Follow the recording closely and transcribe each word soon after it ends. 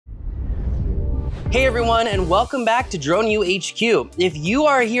Hey everyone, and welcome back to Drone U HQ. If you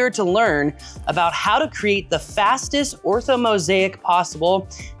are here to learn about how to create the fastest orthomosaic possible,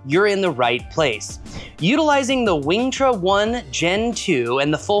 you're in the right place. Utilizing the Wingtra 1 Gen 2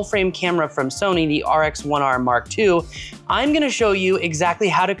 and the full frame camera from Sony, the RX1R Mark II, I'm gonna show you exactly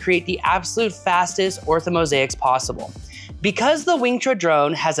how to create the absolute fastest orthomosaics possible. Because the Wingtra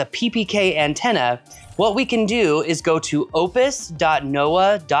drone has a PPK antenna, what we can do is go to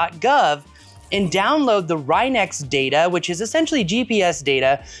opus.noaa.gov and download the Rhinex data, which is essentially GPS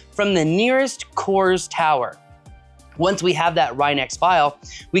data from the nearest CORS tower. Once we have that Rhinex file,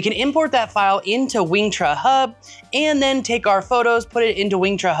 we can import that file into Wingtra Hub and then take our photos, put it into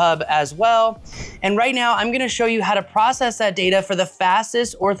Wingtra Hub as well. And right now, I'm gonna show you how to process that data for the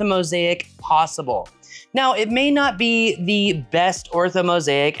fastest orthomosaic possible. Now, it may not be the best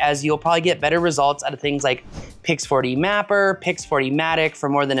orthomosaic, as you'll probably get better results out of things like Pix4D Mapper, Pix4D Matic for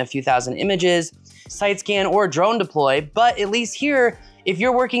more than a few thousand images, SiteScan or Drone Deploy, but at least here, if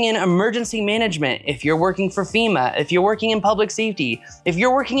you're working in emergency management, if you're working for FEMA, if you're working in public safety, if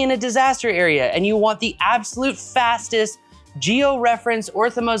you're working in a disaster area and you want the absolute fastest geo-referenced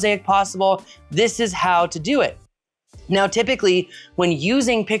orthomosaic possible, this is how to do it. Now, typically, when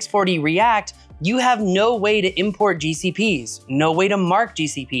using Pix4D React, you have no way to import GCPs, no way to mark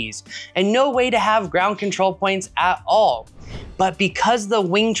GCPs, and no way to have ground control points at all. But because the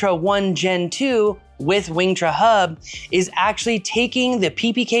Wingtra 1 Gen 2 with Wingtra Hub is actually taking the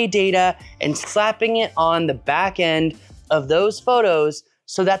PPK data and slapping it on the back end of those photos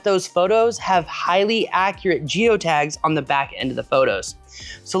so that those photos have highly accurate geotags on the back end of the photos.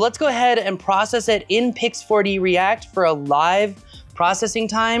 So let's go ahead and process it in Pix4D React for a live processing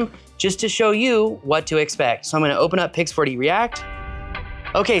time, just to show you what to expect. So I'm gonna open up Pix4D React.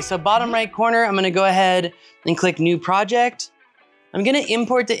 Okay, so bottom right corner, I'm gonna go ahead and click New Project. I'm gonna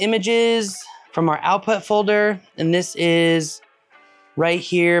import the images from our output folder, and this is right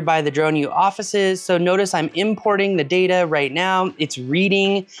here by the Drone U offices. So notice I'm importing the data right now. It's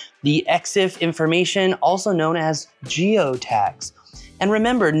reading the EXIF information, also known as geotags. And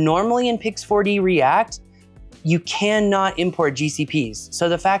remember, normally in Pix4D React, you cannot import GCPs. So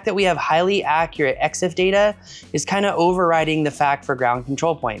the fact that we have highly accurate EXIF data is kind of overriding the fact for ground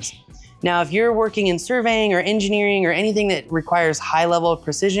control points. Now, if you're working in surveying or engineering or anything that requires high level of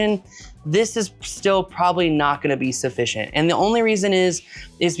precision, this is still probably not gonna be sufficient. And the only reason is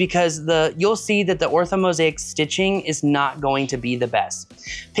because you'll see that the orthomosaic stitching is not going to be the best.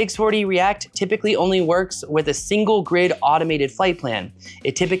 Pix4D React typically only works with a single grid automated flight plan.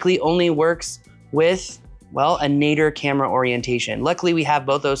 It typically only works with, well, a nadir camera orientation. Luckily, we have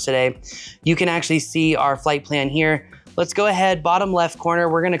both those today. You can actually see our flight plan here. Let's go ahead, bottom left corner,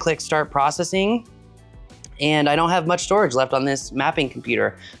 we're gonna click Start Processing. And I don't have much storage left on this mapping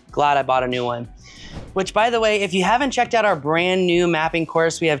computer. Glad I bought a new one. Which, by the way, if you haven't checked out our brand new mapping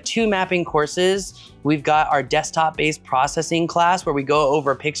course, we have 2 mapping courses. We've got our desktop-based processing class where we go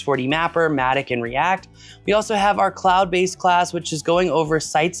over Pix4D Mapper, Matic, and React. We also have our cloud-based class, which is going over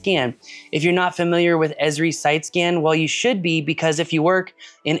SiteScan. If you're not familiar with Esri SiteScan, well, you should be, because if you work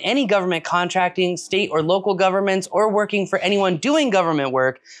in any government contracting, state or local governments, or working for anyone doing government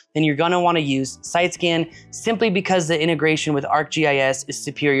work, then you're gonna wanna use SiteScan simply because the integration with ArcGIS is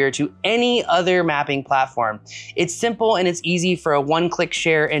superior to any other mapping platform. It's simple and it's easy for a one-click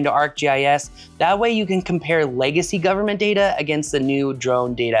share into ArcGIS. That way you can compare legacy government data against the new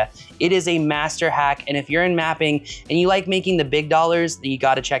drone data. It is a master hack, and if you're in mapping and you like making the big dollars, then you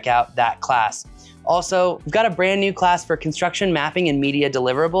gotta check out that class. Also, we've got a brand new class for construction mapping and media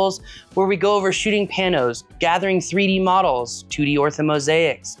deliverables where we go over shooting panos, gathering 3D models, 2D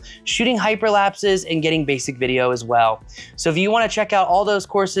orthomosaics, shooting hyperlapses, and getting basic video as well. So if you want to check out all those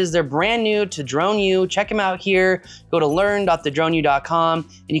courses, they're brand new to Drone U. Check them out here. Go to learn.thedroneu.com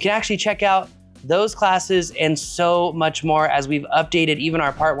and you can actually check out those classes and so much more as we've updated even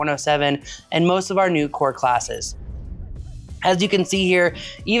our Part 107 and most of our new core classes. As you can see here,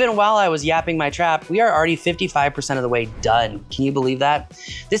 even while I was yapping my trap, we are already 55% of the way done. Can you believe that?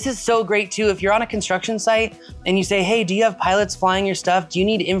 This is so great too. If you're on a construction site and you say, hey, do you have pilots flying your stuff? Do you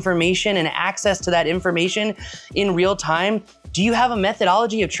need information and access to that information in real time? Do you have a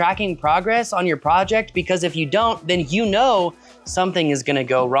methodology of tracking progress on your project? Because if you don't, then you know something is gonna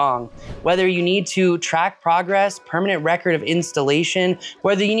go wrong. Whether you need to track progress, permanent record of installation,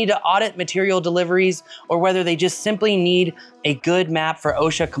 whether you need to audit material deliveries, or whether they just simply need a good map for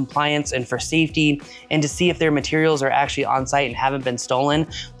OSHA compliance and for safety, and to see if their materials are actually on site and haven't been stolen,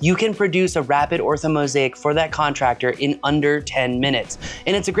 you can produce a rapid orthomosaic for that contractor in under 10 minutes.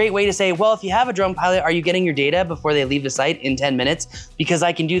 And it's a great way to say, well, if you have a drone pilot, are you getting your data before they leave the site in 10 minutes? Because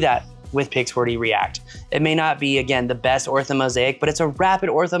I can do that. with Pix4D React. It may not be, again, the best orthomosaic, but it's a rapid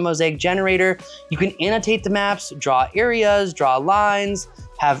orthomosaic generator. You can annotate the maps, draw areas, draw lines,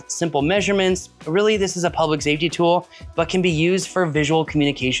 have simple measurements. Really, this is a public safety tool, but can be used for visual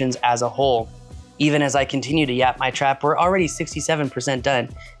communications as a whole. Even as I continue to yap my trap, we're already 67% done.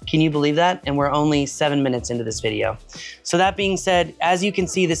 Can you believe that? And we're only 7 minutes into this video. So that being said, as you can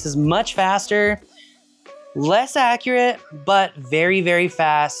see, this is much faster, less accurate, but very, very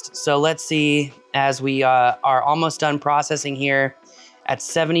fast. So let's see, as we are almost done processing here at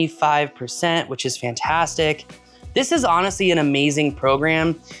 75%, which is fantastic. This is honestly an amazing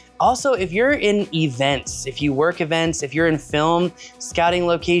program. Also, if you're in events, if you work events, if you're in film, scouting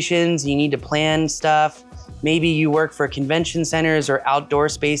locations, you need to plan stuff, maybe you work for convention centers or outdoor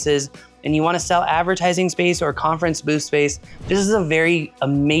spaces, and you want to sell advertising space or conference booth space, this is a very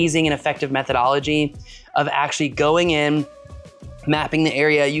amazing and effective methodology of actually going in, mapping the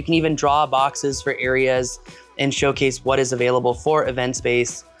area. You can even draw boxes for areas and showcase what is available for event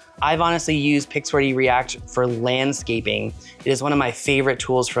space. I've honestly used Pix4D React for landscaping. It is one of my favorite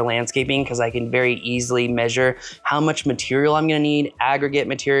tools for landscaping because I can very easily measure how much material I'm gonna need, aggregate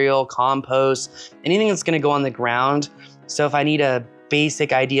material, compost, anything that's gonna go on the ground. So if I need a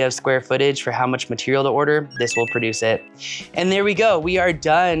basic idea of square footage for how much material to order, this will produce it. And there we go, we are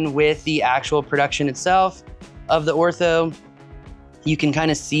done with the actual production itself of the ortho. You can kind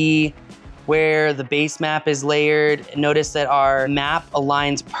of see where the base map is layered. Notice that our map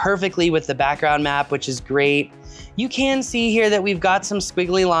aligns perfectly with the background map, which is great. You can see here that we've got some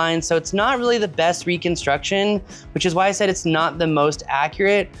squiggly lines, so it's not really the best reconstruction, which is why I said it's not the most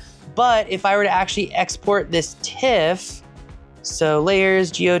accurate. But if I were to actually export this TIFF, so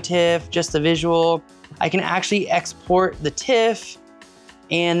layers, GeoTIFF, just the visual, I can actually export the TIFF,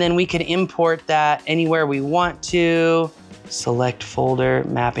 and then we can import that anywhere we want to. Select folder,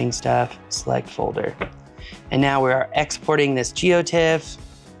 mapping stuff, select folder. And now we are exporting this GeoTIFF.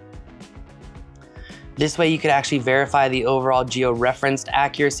 This way you could actually verify the overall geo-referenced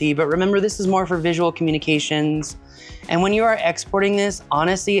accuracy, but remember, this is more for visual communications. And when you are exporting this,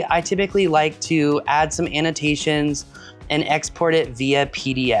 honestly, I typically like to add some annotations and export it via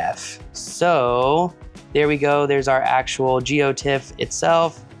PDF. So there we go, there's our actual GeoTIFF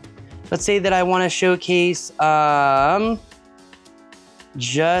itself. Let's say that I wanna showcase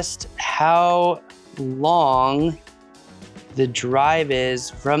just how long the drive is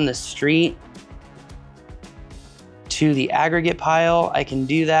from the street to the aggregate pile. I can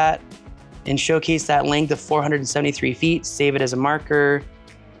do that and showcase that length of 473 feet, save it as a marker,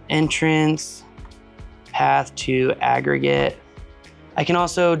 entrance, path to aggregate. I can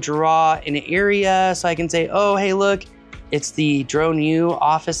also draw an area, so I can say, oh, hey, look, it's the Drone U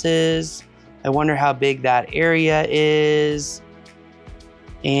offices. I wonder how big that area is.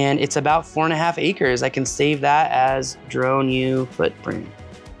 And it's about 4.5 acres. I can save that as Drone U footprint.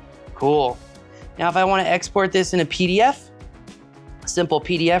 Cool. Now, if I want to export this in a PDF, simple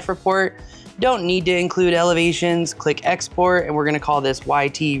PDF report, don't need to include elevations, click export, and we're gonna call this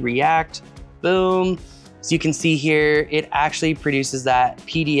YT React, boom. So you can see here, it actually produces that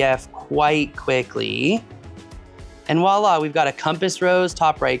PDF quite quickly. And voila, we've got a compass rose,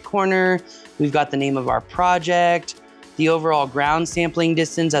 top right corner. We've got the name of our project, the overall ground sampling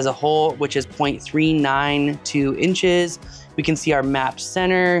distance as a whole, which is 0.392 inches. We can see our map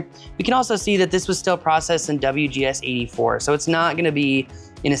center. We can also see that this was still processed in WGS84. So it's not gonna be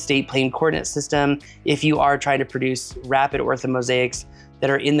in a state plane coordinate system. If you are trying to produce rapid orthomosaics that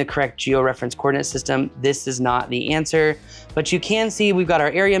are in the correct geo-referenced coordinate system, this is not the answer. But you can see we've got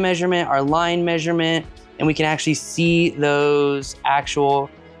our area measurement, our line measurement, and we can actually see those actual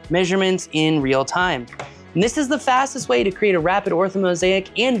measurements in real time. And this is the fastest way to create a rapid orthomosaic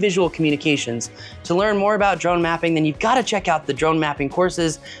and visual communications. To learn more about drone mapping, then you've got to check out the drone mapping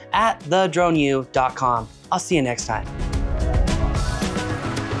courses at thedroneu.com. I'll see you next time.